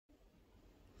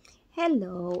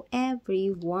Hello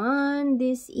everyone,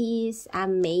 this is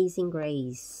Amazing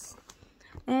Grace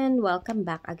and welcome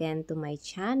back again to my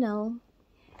channel.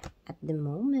 At the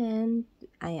moment,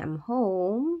 I am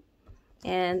home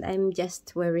and I'm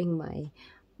just wearing my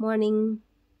morning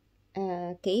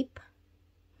cape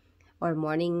or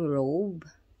morning robe,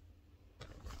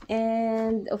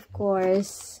 and of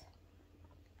course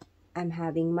I'm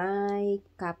having my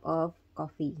cup of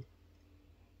coffee.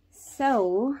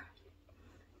 So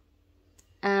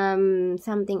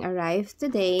something arrived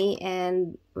today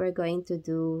and we're going to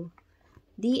do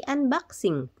the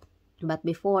unboxing. But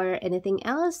before anything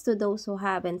else, to those who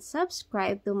haven't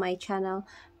subscribed to my channel,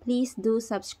 please do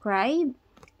subscribe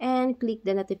and click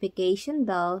the notification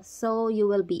bell so you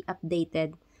will be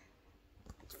updated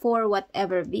for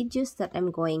whatever videos that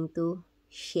I'm going to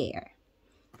share.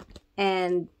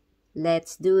 And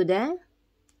let's do the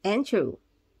intro.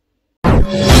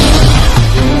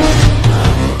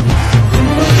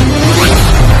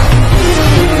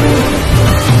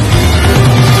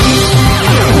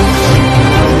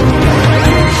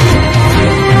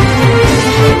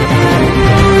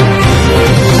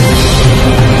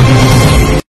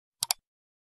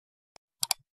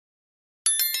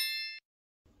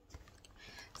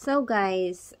 So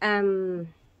guys,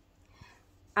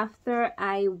 after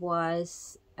I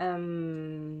was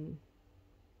signed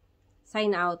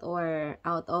out or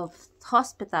out of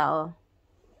hospital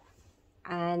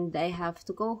and I have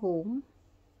to go home,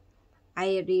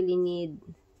 I really need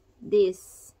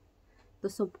this to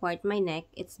support my neck.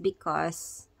 It's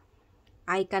because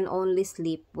I can only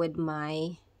sleep with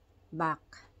my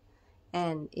back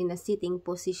and in a sitting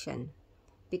position,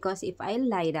 because if I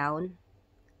lie down,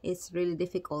 it's really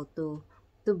difficult to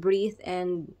breathe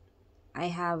and I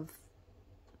have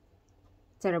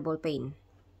terrible pain,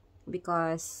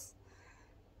 because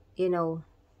you know,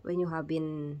 when you have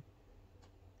been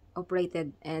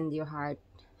operated and your heart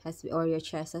has, or your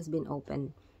chest has been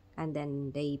opened, and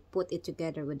then they put it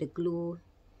together with the glue,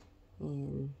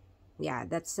 and yeah,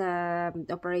 that's the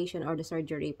operation or the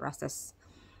surgery process.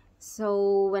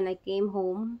 So when I came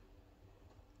home,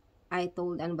 I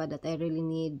told Anba that I really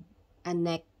need a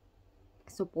neck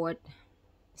support,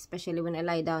 especially when I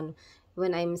lie down,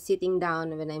 when I'm sitting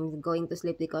down, when I'm going to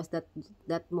sleep, because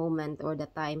that moment or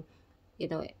that time, you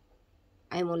know,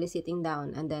 I'm only sitting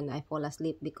down and then I fall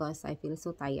asleep because I feel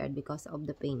so tired because of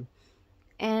the pain.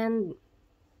 And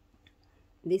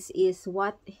this is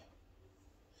what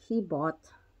he bought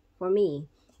for me.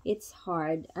 It's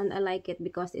hard and I like it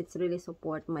because it's really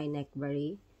support my neck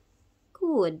very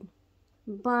good.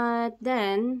 But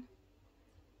then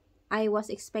I was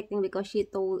expecting, because he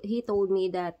told me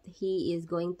that he is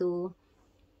going to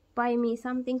buy me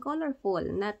something colorful,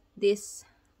 not this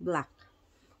black.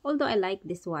 Although I like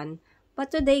this one.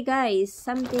 But today guys,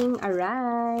 something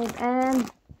arrived, and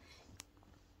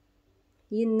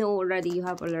you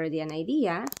have already an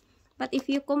idea. But if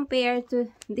you compare to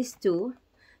these two,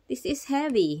 this is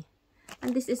heavy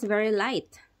and this is very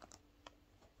light.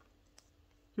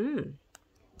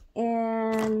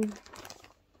 And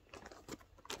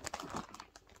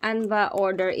Anva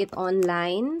ordered it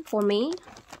online for me,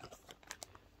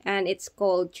 and it's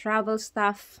called Travel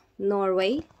Stuff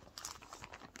Norway.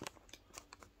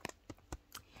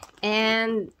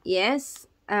 And yes,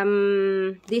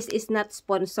 this is not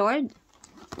sponsored,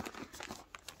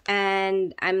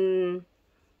 and I'm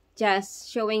just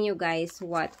showing you guys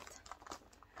what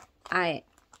I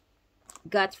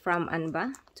got from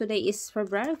Anba. Today is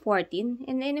February 14,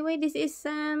 and anyway, this is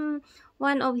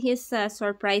one of his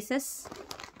surprises.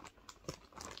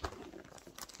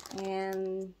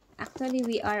 And actually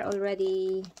we are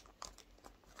already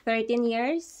 13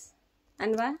 years,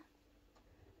 Anba.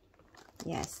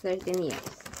 Yes, 13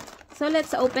 years. So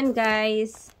let's open,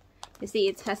 guys. You see,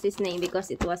 it has his name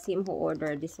because it was him who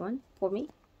ordered this one for me.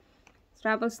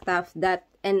 Travel Stuff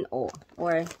 .no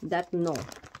or .no.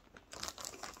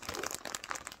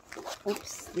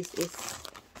 Oops, this is...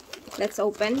 Let's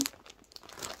open.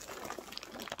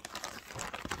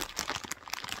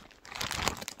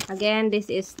 Again, this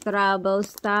is Travel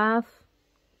Stuff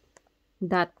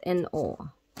 .no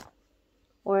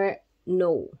or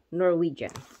no,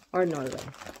 Norwegian or Norway.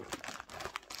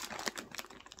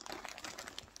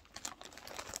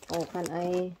 Oh, can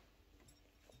I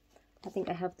think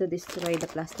I have to destroy the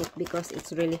plastic because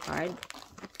it's really hard.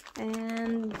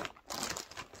 And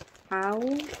how?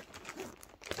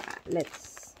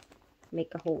 Let's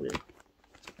make a hole.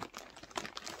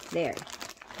 There.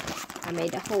 I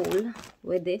made a hole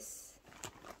with this.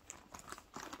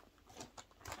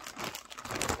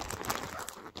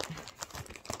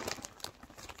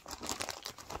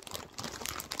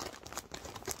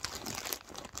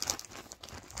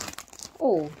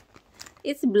 Oh,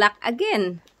 it's black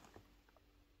again.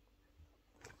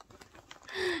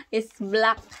 It's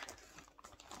black.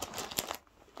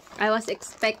 I was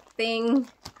expecting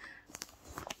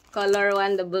color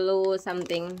one, the blue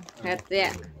something. But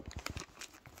yeah,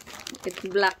 it's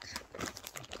black.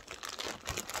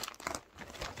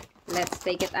 Let's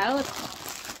take it out.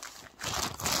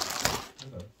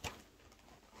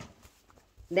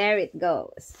 There it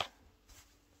goes.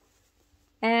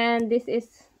 And this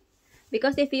is,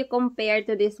 because if you compare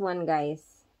to this one,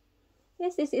 guys,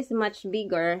 yes, this is much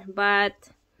bigger, but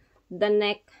the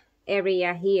neck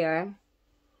area here,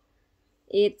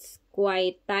 it's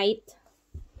quite tight.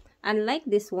 Unlike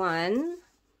this one,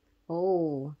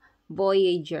 oh,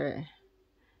 Voyager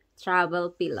travel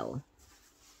pillow.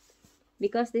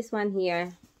 Because this one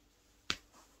here,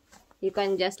 you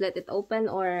can just let it open,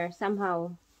 or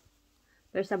somehow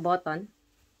there's a button.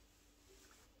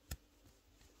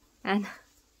 And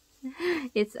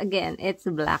it's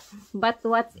black. But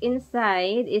what's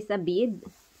inside is a bead.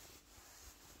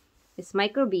 It's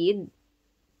micro bead.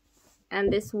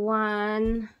 And this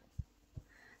one,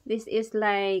 this is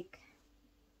like,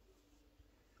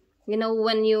 you know,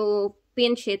 when you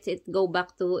pinch it, it go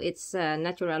back to its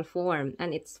natural form,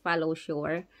 and it follows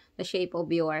the shape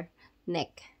of your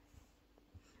neck.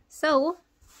 So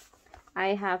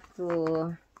I have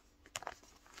to,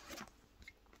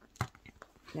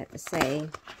 let's say,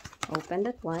 open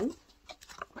that one.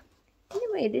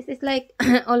 Anyway, this is like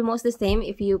almost the same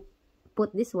if you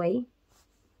put this way,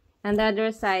 and the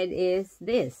other side is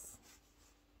this.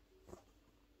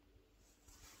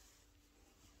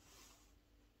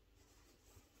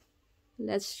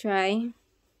 Let's try,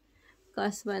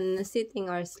 because when sitting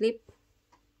or sleep,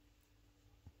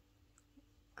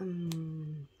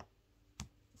 and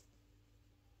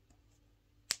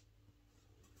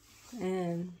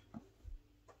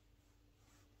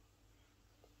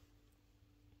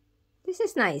this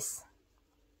is nice.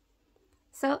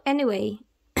 So anyway,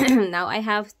 now I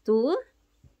have two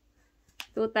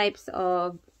types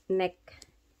of neck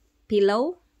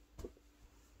pillow,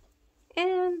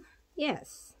 and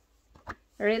yes,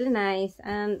 really nice,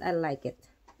 and I like it,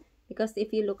 because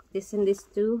if you look this and this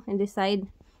two and this side,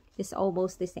 it's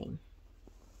almost the same.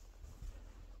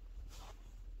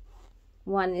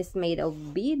 One is made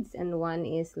of beads and one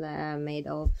is made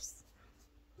of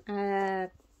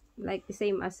like the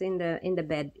same as in the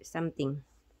bed something.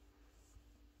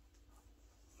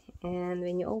 And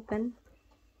when you open,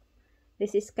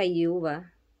 this is Cayuba.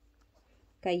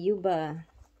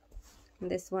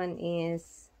 This one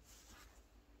is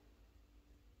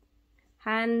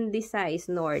Handy Size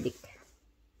Nordic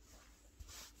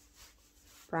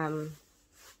from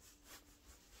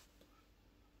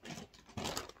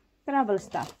Travel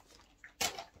Stuff.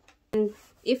 And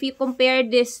if you compare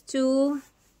this to,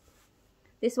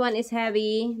 this one is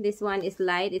heavy, this one is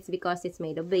light, it's because it's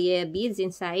made of beads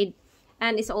inside,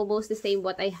 and it's almost the same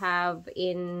what I have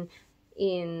in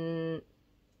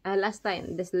last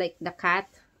time, this like the cat.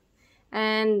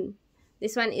 And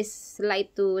this one is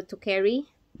light to carry,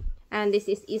 and this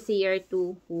is easier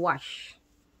to wash.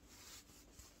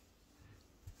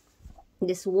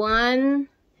 This one,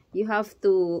 you have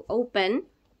to open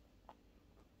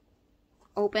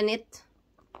it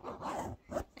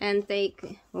and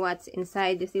take what's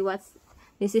inside. You see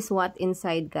this is what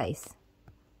inside, guys.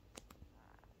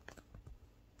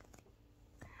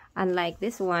 Unlike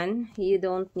this one, you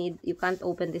can't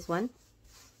open this one.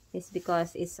 It's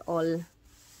because it's all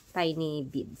tiny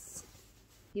beads.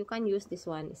 You can use this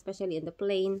one, especially in the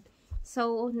plane.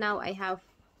 So now I have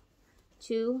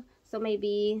two. So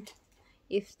maybe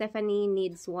if Stephanie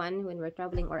needs one when we're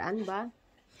traveling, or Anba,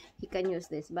 he can use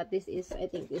this. But this is, I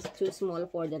think, is too small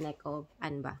for the neck of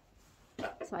Anba.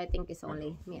 So I think it's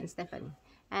only me and Stephanie.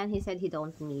 And he said he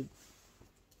don't need.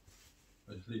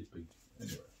 I'm sleeping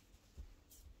anyway.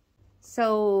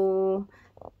 So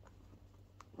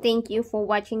thank you for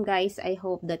watching, guys. I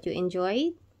hope that you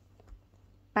enjoyed.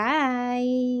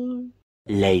 Bye.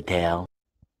 Later.